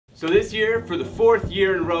So this year, for the 4th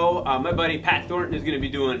year in a row, my buddy Pat Thornton is going to be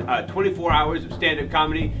doing 24 hours of stand-up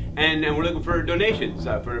comedy, and we're looking for donations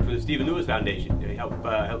for the Stephen Lewis Foundation to help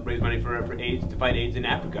raise money for AIDS, to fight AIDS in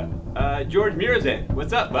Africa. Gheorghe Muresan,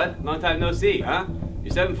 what's up, bud? Long time no see, huh?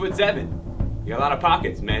 You're 7'7". You got a lot of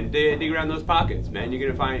pockets, man. Dig around those pockets, man.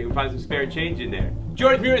 You're gonna find some spare change in there.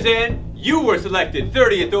 Gheorghe Muresan, you were selected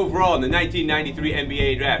 30th overall in the 1993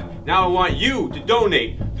 NBA draft. Now I want you to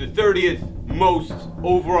donate the 30th most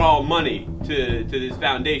overall money to this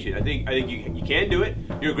foundation. I think you can do it.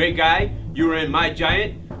 You're a great guy. You were in My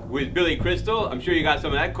Giant with Billy Crystal. I'm sure you got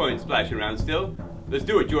some of that coin splashing around still. Let's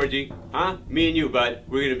do it, Gheorghe. Huh? Me and you, bud.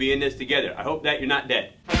 We're gonna be in this together. I hope that you're not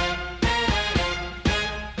dead.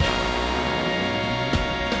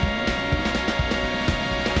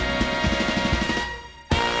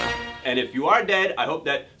 And if you are dead, I hope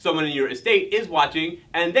that someone in your estate is watching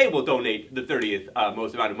and they will donate the 30th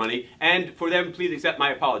most amount of money. And for them, please accept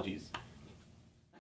my apologies.